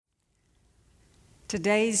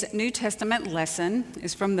Today's New Testament lesson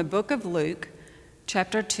is from the book of Luke,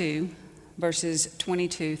 chapter 2, verses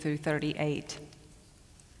 22 through 38.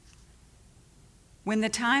 When the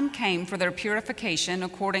time came for their purification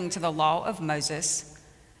according to the law of Moses,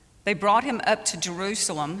 they brought him up to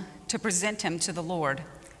Jerusalem to present him to the Lord.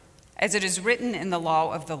 As it is written in the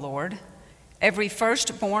law of the Lord, every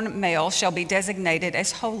firstborn male shall be designated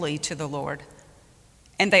as holy to the Lord.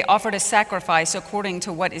 And they offered a sacrifice according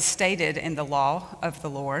to what is stated in the law of the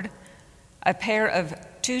Lord, a pair of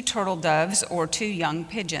 2 turtle doves or 2 young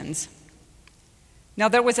pigeons. Now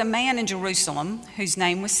there was a man in Jerusalem whose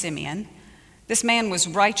name was Simeon. This man was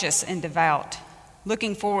righteous and devout,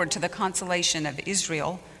 looking forward to the consolation of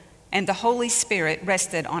Israel, and the Holy Spirit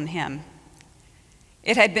rested on him.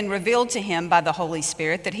 It had been revealed to him by the Holy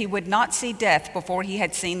Spirit that he would not see death before he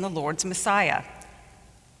had seen the Lord's Messiah.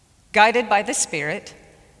 Guided by the Spirit,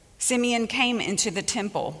 Simeon came into the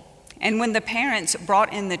temple, and when the parents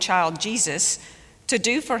brought in the child Jesus to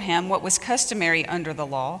do for him what was customary under the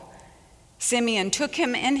law, Simeon took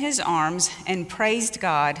him in his arms and praised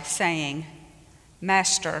God, saying,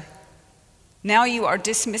 "Master, now you are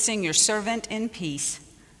dismissing your servant in peace,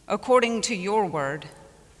 according to your word,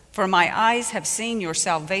 for my eyes have seen your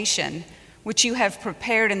salvation, which you have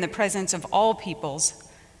prepared in the presence of all peoples,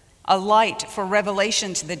 a light for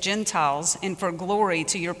revelation to the Gentiles and for glory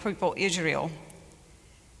to your people Israel."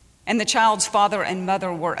 And the child's father and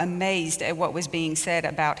mother were amazed at what was being said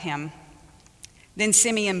about him. Then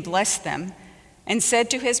Simeon blessed them and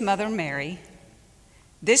said to his mother Mary,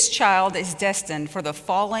 "This child is destined for the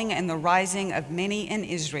falling and the rising of many in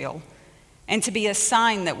Israel, and to be a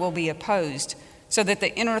sign that will be opposed, so that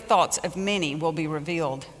the inner thoughts of many will be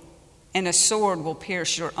revealed, and a sword will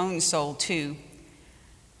pierce your own soul too."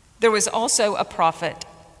 There was also a prophet,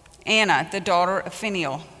 Anna, the daughter of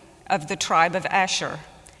Phanuel, of the tribe of Asher.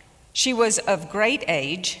 She was of great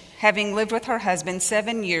age, having lived with her husband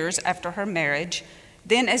 7 years after her marriage,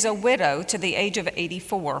 then as a widow to the age of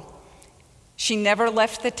 84. She never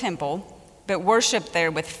left the temple, but worshiped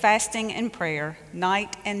there with fasting and prayer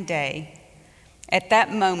night and day. At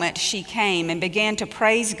that moment she came and began to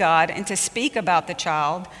praise God and to speak about the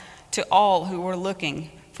child to all who were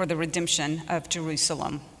looking for the redemption of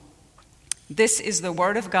Jerusalem. This is the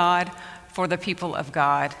word of God for the people of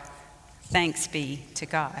God. Thanks be to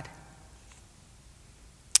God.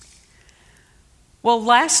 Well,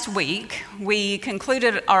 last week we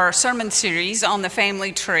concluded our sermon series on the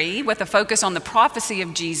family tree with a focus on the prophecy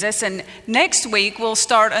of Jesus, and next week we'll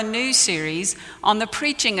start a new series on the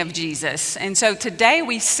preaching of Jesus. And so today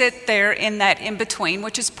we sit there in that in-between,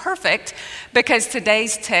 which is perfect because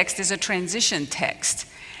today's text is a transition text.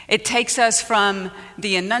 It takes us from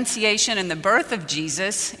the Annunciation and the birth of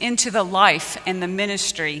Jesus into the life and the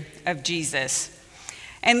ministry of Jesus.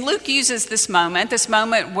 And Luke uses this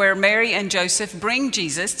moment where Mary and Joseph bring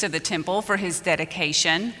Jesus to the temple for his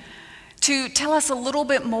dedication, to tell us a little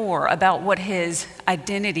bit more about what his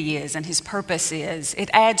identity is and his purpose is. It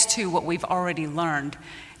adds to what we've already learned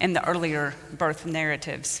in the earlier birth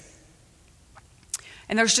narratives.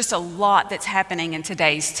 And there's just a lot that's happening in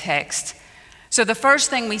today's text. So the first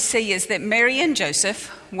thing we see is that Mary and Joseph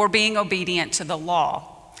were being obedient to the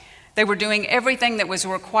law. They were doing everything that was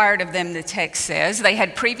required of them, the text says. They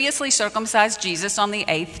had previously circumcised Jesus on the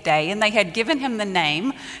 8th day, and they had given him the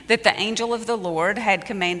name that the angel of the Lord had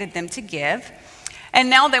commanded them to give. And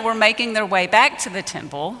now they were making their way back to the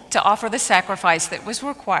temple to offer the sacrifice that was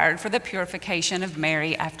required for the purification of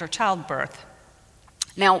Mary after childbirth.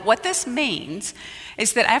 Now, what this means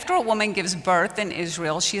is that after a woman gives birth in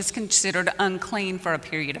Israel, she is considered unclean for a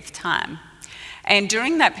period of time. And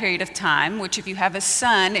during that period of time, which if you have a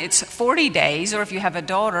son, it's 40 days, or if you have a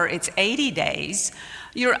daughter, it's 80 days,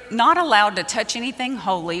 you're not allowed to touch anything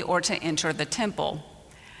holy or to enter the temple.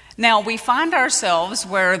 Now, we find ourselves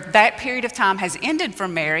where that period of time has ended for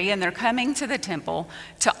Mary, and they're coming to the temple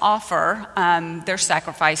to offer their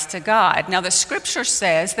sacrifice to God. Now, the scripture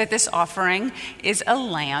says that this offering is a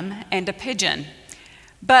lamb and a pigeon.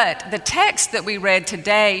 But the text that we read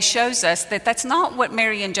today shows us that that's not what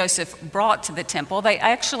Mary and Joseph brought to the temple. They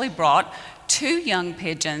actually brought 2 young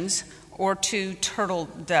pigeons or 2 turtle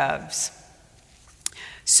doves.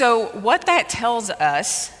 So what that tells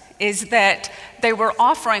us is that they were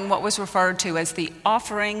offering what was referred to as the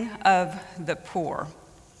offering of the poor.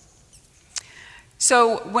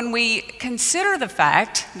 So when we consider the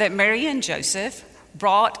fact that Mary and Joseph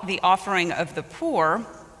brought the offering of the poor,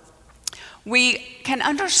 we can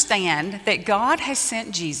understand that God has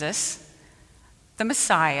sent Jesus, the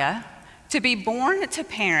Messiah, to be born to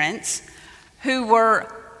parents who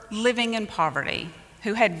were living in poverty,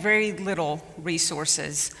 who had very little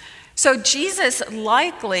resources. So Jesus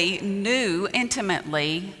likely knew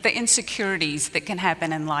intimately the insecurities that can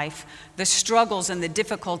happen in life, the struggles and the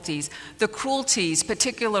difficulties, the cruelties,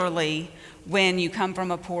 particularly when you come from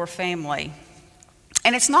a poor family.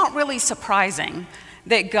 And it's not really surprising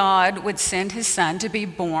that God would send his son to be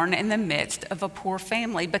born in the midst of a poor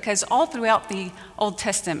family, because all throughout the Old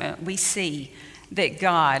Testament we see that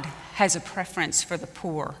God has a preference for the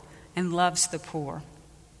poor and loves the poor.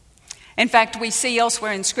 In fact, we see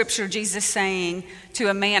elsewhere in Scripture Jesus saying to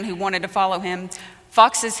a man who wanted to follow him,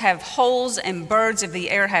 "Foxes have holes and birds of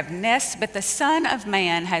the air have nests, but the Son of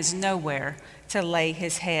Man has nowhere to lay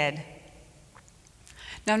his head."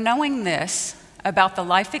 Now, knowing this about the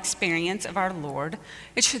life experience of our Lord,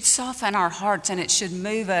 it should soften our hearts and it should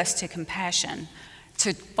move us to compassion,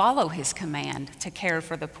 to follow his command to care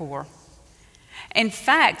for the poor. In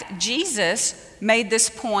fact, Jesus made this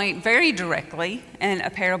point very directly in a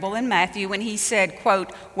parable in Matthew when he said,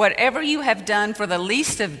 quote, "Whatever you have done for the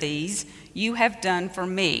least of these, you have done for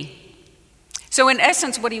me." So in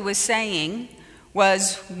essence, what he was saying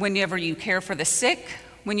was, whenever you care for the sick,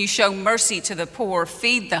 when you show mercy to the poor,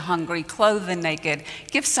 feed the hungry, clothe the naked,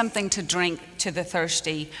 give something to drink to the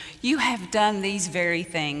thirsty, you have done these very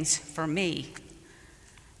things for me.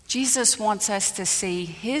 Jesus wants us to see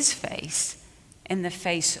his face in the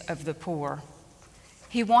face of the poor.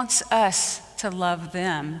 He wants us to love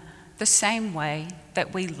them the same way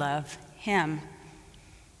that we love him.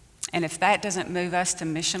 And if that doesn't move us to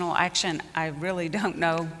missional action, I really don't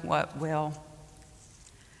know what will.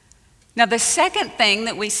 Now, the second thing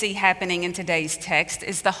that we see happening in today's text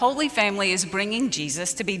is the Holy Family is bringing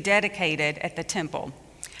Jesus to be dedicated at the temple.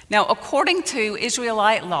 Now, according to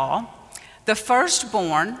Israelite law, the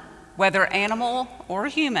firstborn, whether animal or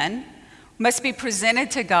human, must be presented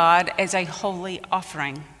to God as a holy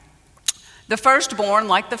offering. The firstborn,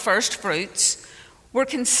 like the first fruits, were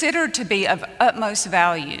considered to be of utmost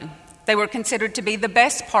value. They were considered to be the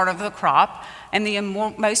best part of the crop and the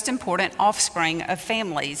most important offspring of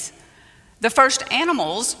families. The first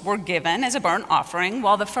animals were given as a burnt offering,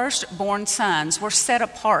 while the firstborn sons were set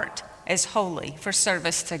apart as holy for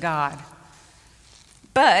service to God.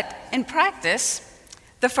 But in practice,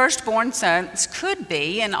 the firstborn sons could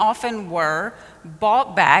be, and often were,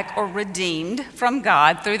 bought back or redeemed from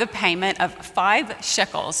God through the payment of 5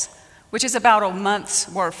 shekels, which is about a month's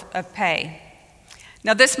worth of pay.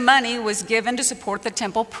 Now, this money was given to support the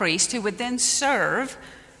temple priest, who would then serve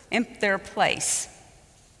in their place.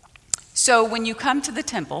 So when you come to the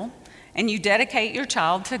temple and you dedicate your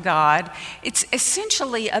child to God, it's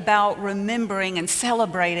essentially about remembering and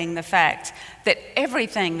celebrating the fact that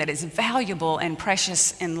everything that is valuable and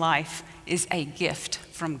precious in life is a gift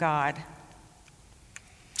from God.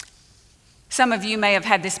 Some of you may have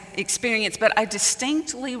had this experience, but I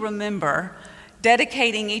distinctly remember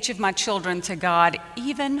dedicating each of my children to God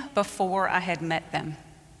even before I had met them.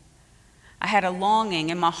 I had a longing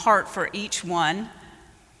in my heart for each one.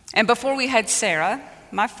 And before we had Sarah,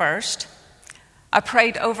 my first, I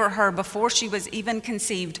prayed over her before she was even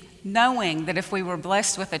conceived, knowing that if we were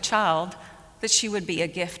blessed with a child, that she would be a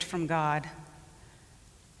gift from God.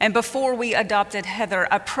 And before we adopted Heather,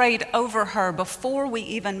 I prayed over her before we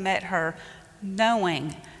even met her,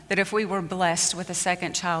 knowing that if we were blessed with a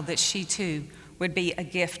second child, that she too would be a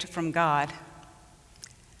gift from God.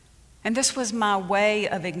 And this was my way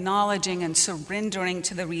of acknowledging and surrendering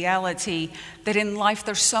to the reality that in life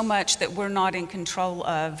there's so much that we're not in control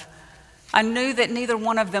of. I knew that neither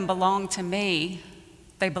one of them belonged to me.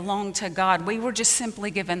 They belonged to God. We were just simply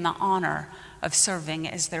given the honor of serving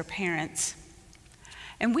as their parents.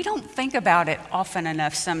 And we don't think about it often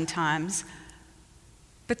enough sometimes,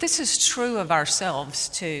 but this is true of ourselves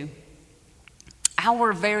too.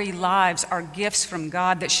 Our very lives are gifts from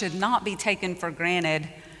God that should not be taken for granted.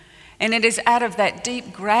 And it is out of that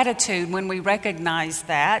deep gratitude when we recognize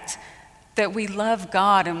that we love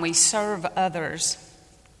God and we serve others.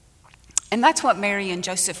 And that's what Mary and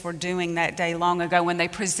Joseph were doing that day long ago when they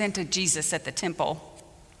presented Jesus at the temple.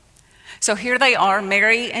 So here they are,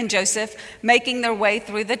 Mary and Joseph, making their way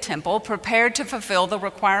through the temple, prepared to fulfill the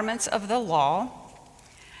requirements of the law.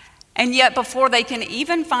 And yet before they can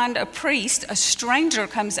even find a priest, a stranger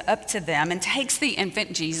comes up to them and takes the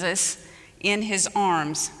infant Jesus in his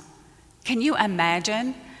arms. Can you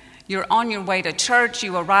imagine? You're on your way to church,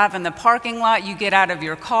 you arrive in the parking lot, you get out of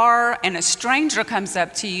your car, and a stranger comes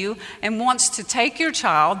up to you and wants to take your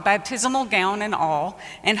child, baptismal gown and all,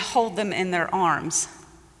 and hold them in their arms.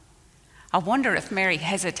 I wonder if Mary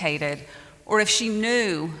hesitated, or if she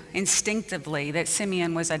knew instinctively that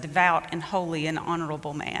Simeon was a devout and holy and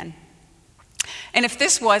honorable man. And if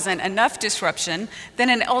this wasn't enough disruption, then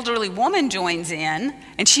an elderly woman joins in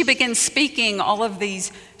and she begins speaking all of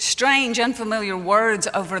these strange, unfamiliar words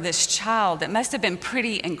over this child. It must have been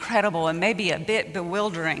pretty incredible and maybe a bit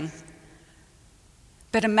bewildering.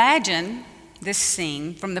 But imagine this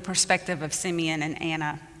scene from the perspective of Simeon and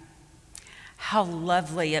Anna. How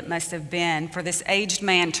lovely it must have been for this aged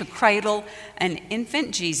man to cradle an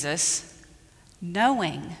infant Jesus,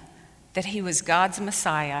 knowing that he was God's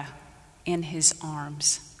Messiah in his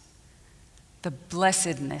arms. The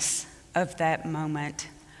blessedness of that moment,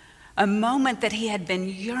 a moment that he had been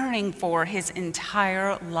yearning for his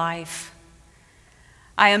entire life.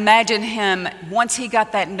 I imagine him, once he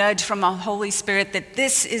got that nudge from the Holy Spirit that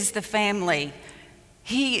this is the family,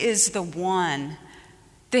 he is the one,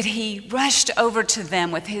 that he rushed over to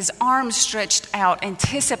them with his arms stretched out,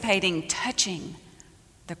 anticipating touching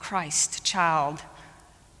the Christ child.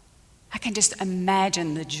 I can just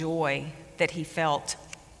imagine the joy that he felt.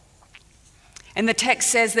 And the text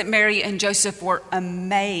says that Mary and Joseph were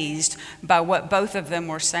amazed by what both of them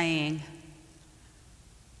were saying.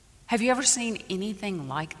 Have you ever seen anything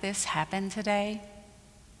like this happen today?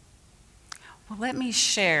 Well, let me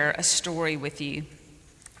share a story with you.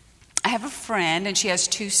 I have a friend, and she has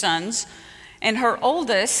 2 sons. And her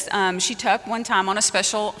oldest, she took one time on a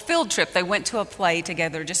special field trip. They went to a play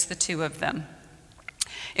together, just the 2 of them.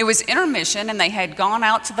 It was intermission, and they had gone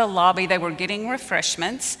out to the lobby. They were getting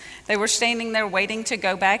refreshments. They were standing there waiting to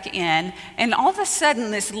go back in. And all of a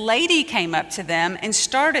sudden, this lady came up to them and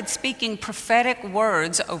started speaking prophetic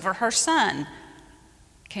words over her son.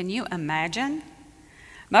 Can you imagine?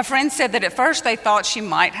 My friend said that at first they thought she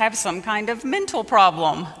might have some kind of mental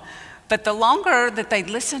problem. But the longer that they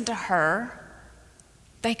listened to her,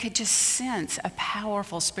 they could just sense a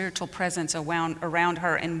powerful spiritual presence around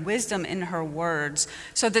her and wisdom in her words.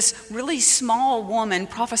 So this really small woman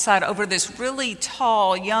prophesied over this really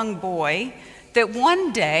tall young boy that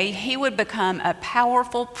one day he would become a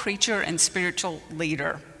powerful preacher and spiritual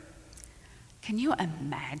leader. Can you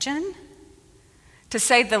imagine? To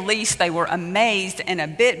say the least, they were amazed and a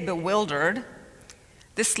bit bewildered.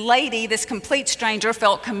 This lady, this complete stranger,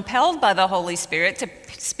 felt compelled by the Holy Spirit to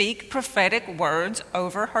speak prophetic words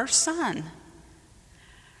over her son.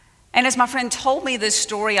 And as my friend told me this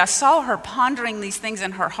story, I saw her pondering these things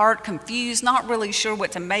in her heart, confused, not really sure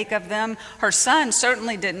what to make of them. Her son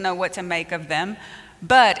certainly didn't know what to make of them,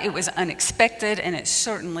 but it was unexpected and it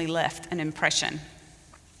certainly left an impression.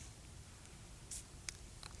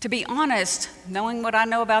 To be honest, knowing what I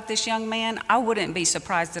know about this young man, I wouldn't be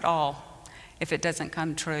surprised at all if it doesn't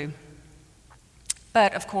come true.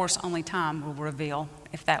 But of course, only time will reveal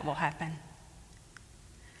if that will happen.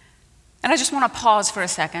 And I just want to pause for a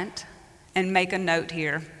second and make a note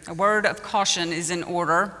here. A word of caution is in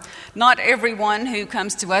order. Not everyone who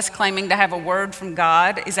comes to us claiming to have a word from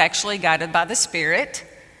God is actually guided by the Spirit.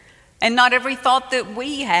 And not every thought that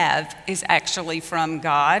we have is actually from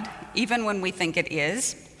God, even when we think it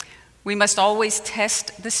is. We must always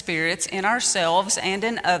test the spirits in ourselves and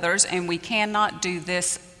in others, and we cannot do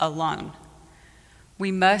this alone.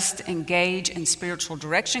 We must engage in spiritual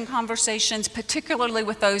direction conversations, particularly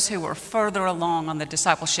with those who are further along on the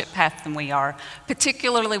discipleship path than we are,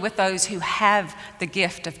 particularly with those who have the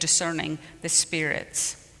gift of discerning the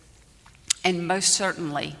spirits. And most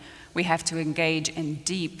certainly, we have to engage in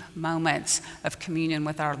deep moments of communion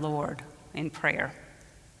with our Lord in prayer.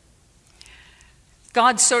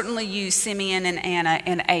 God certainly used Simeon and Anna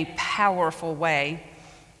in a powerful way.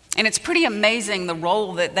 And it's pretty amazing the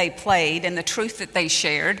role that they played and the truth that they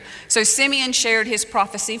shared. So Simeon shared his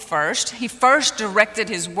prophecy first. He first directed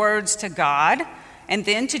his words to God and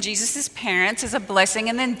then to Jesus' parents as a blessing.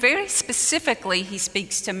 And then very specifically, he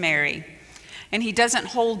speaks to Mary. And he doesn't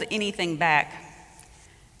hold anything back.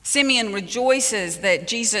 Simeon rejoices that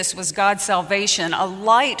Jesus was God's salvation, a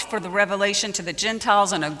light for the revelation to the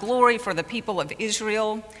Gentiles and a glory for the people of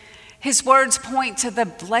Israel. His words point to the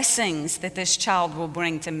blessings that this child will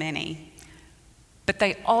bring to many, but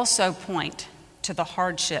they also point to the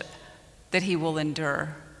hardship that he will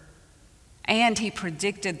endure. And he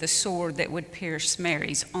predicted the sword that would pierce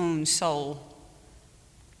Mary's own soul.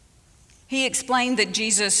 He explained that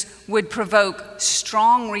Jesus would provoke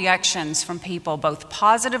strong reactions from people, both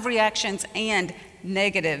positive reactions and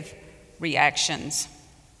negative reactions.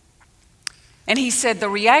 And he said the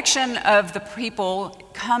reaction of the people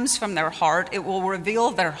comes from their heart. It will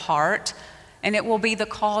reveal their heart, and it will be the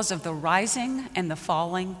cause of the rising and the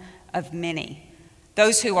falling of many.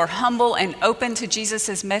 Those who are humble and open to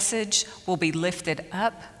Jesus' message will be lifted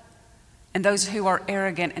up, and those who are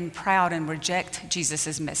arrogant and proud and reject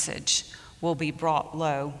Jesus' message will be brought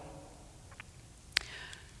low.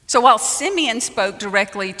 So while Simeon spoke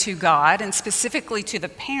directly to God and specifically to the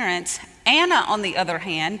parents, Anna, on the other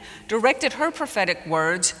hand, directed her prophetic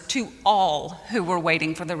words to all who were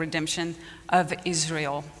waiting for the redemption of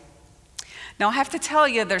Israel. Now, I have to tell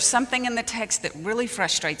you, there's something in the text that really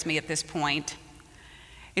frustrates me at this point.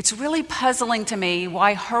 It's really puzzling to me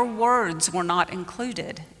why her words were not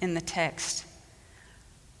included in the text.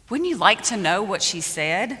 Wouldn't you like to know what she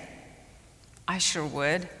said? I sure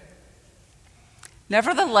would.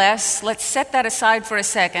 Nevertheless, let's set that aside for a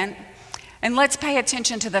second, and let's pay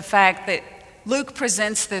attention to the fact that Luke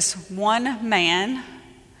presents this one man,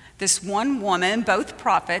 this one woman, both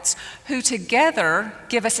prophets, who together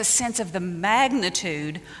give us a sense of the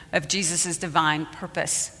magnitude of Jesus' divine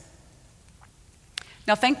purpose.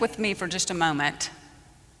 Now think with me for just a moment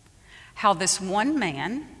how this one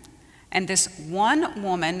man and this one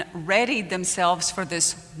woman readied themselves for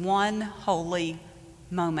this one holy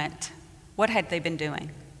moment. What had they been doing?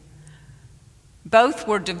 Both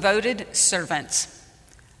were devoted servants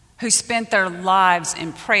who spent their lives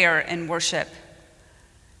in prayer and worship.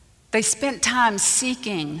 They spent time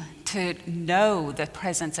seeking to know the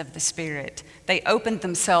presence of the Spirit. They opened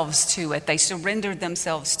themselves to it. They surrendered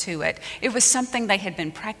themselves to it. It was something they had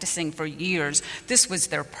been practicing for years. This was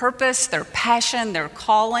their purpose, their passion, their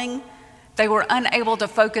calling. They were unable to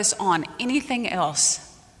focus on anything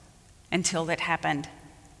else until it happened.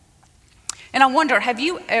 And I wonder, have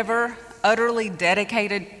you ever utterly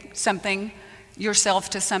dedicated yourself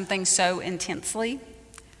to something so intensely?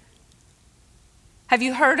 Have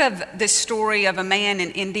you heard of this story of a man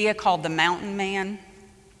in India called the Mountain Man?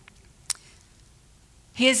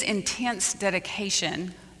 His intense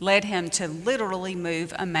dedication led him to literally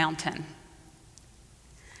move a mountain.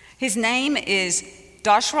 His name is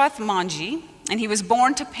Dashrath Manjhi, and he was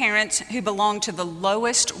born to parents who belonged to the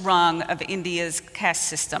lowest rung of India's caste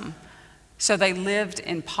system. So they lived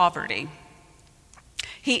in poverty.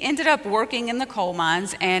 He ended up working in the coal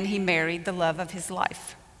mines, and he married the love of his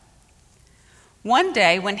life. One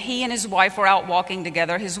day, when he and his wife were out walking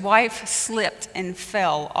together, his wife slipped and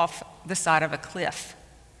fell off the side of a cliff.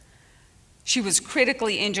 She was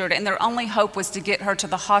critically injured, and their only hope was to get her to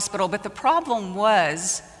the hospital. But the problem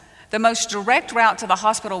was, the most direct route to the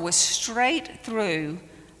hospital was straight through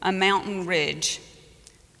a mountain ridge.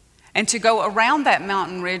 And to go around that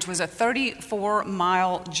mountain ridge was a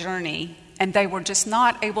 34-mile journey, and they were just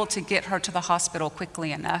not able to get her to the hospital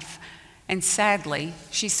quickly enough. And sadly,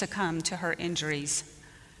 she succumbed to her injuries.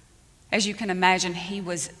 As you can imagine, he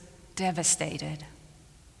was devastated.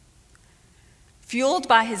 Fueled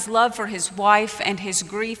by his love for his wife and his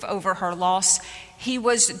grief over her loss, he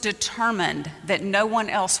was determined that no one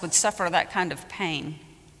else would suffer that kind of pain.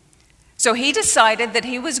 So he decided that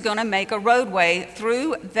he was going to make a roadway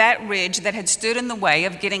through that ridge that had stood in the way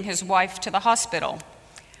of getting his wife to the hospital.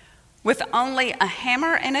 With only a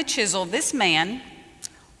hammer and a chisel, this man,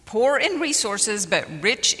 poor in resources but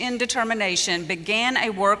rich in determination, began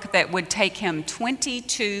a work that would take him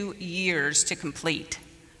 22 years to complete.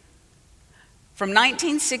 From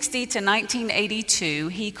 1960 to 1982,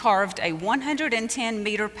 he carved a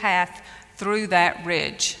 110-meter path through that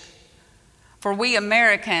ridge. For we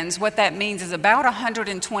Americans, what that means is about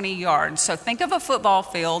 120 yards. So think of a football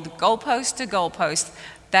field, goalpost to goalpost.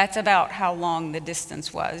 That's about how long the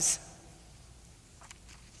distance was.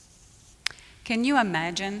 Can you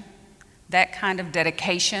imagine that kind of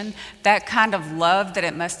dedication, that kind of love that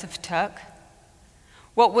it must have took?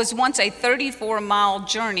 What was once a 34-mile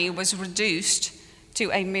journey was reduced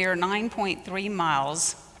to a mere 9.3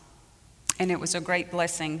 miles, and it was a great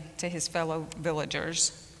blessing to his fellow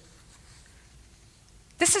villagers.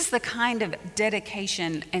 This is the kind of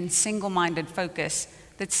dedication and single-minded focus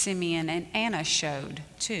that Simeon and Anna showed,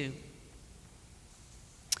 too.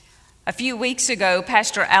 A few weeks ago,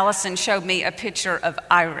 Pastor Allison showed me a picture of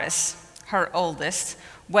Iris, her oldest,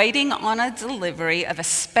 waiting on a delivery of a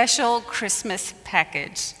special Christmas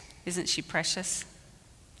package. Isn't she precious?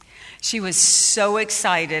 She was so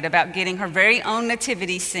excited about getting her very own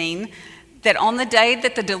nativity scene that on the day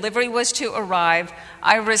that the delivery was to arrive,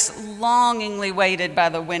 Iris longingly waited by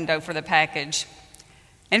the window for the package.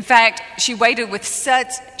 In fact, she waited with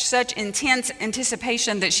such intense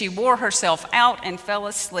anticipation that she wore herself out and fell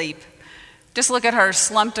asleep. Just look at her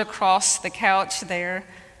slumped across the couch there,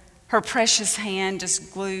 her precious hand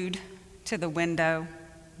just glued to the window,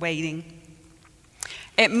 waiting.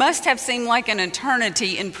 It must have seemed like an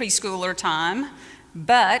eternity in preschooler time,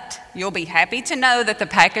 but you'll be happy to know that the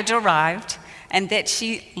package arrived and that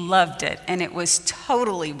she loved it, and it was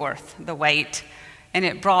totally worth the wait, and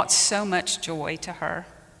it brought so much joy to her.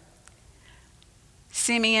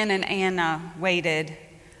 Simeon and Anna waited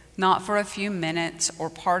not for a few minutes or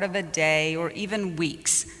part of a day or even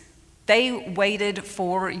weeks. They waited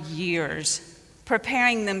for years,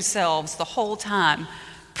 preparing themselves the whole time,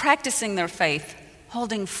 practicing their faith,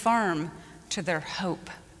 holding firm to their hope.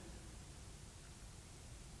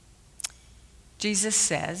 Jesus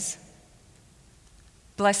says,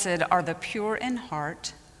 "Blessed are the pure in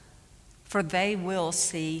heart, for they will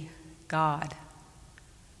see God."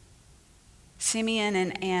 Simeon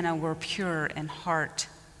and Anna were pure in heart.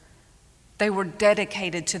 They were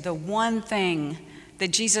dedicated to the one thing that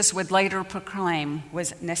Jesus would later proclaim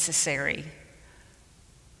was necessary: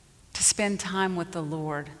 to spend time with the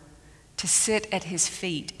Lord, to sit at his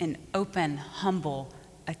feet in open, humble,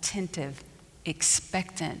 attentive,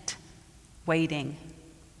 expectant waiting.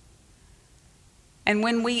 And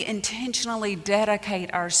when we intentionally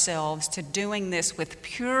dedicate ourselves to doing this with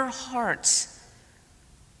pure hearts,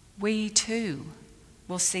 we too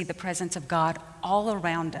will see the presence of God all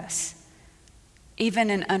around us, even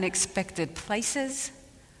in unexpected places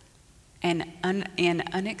and in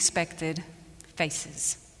unexpected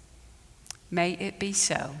faces. May it be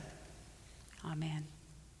so.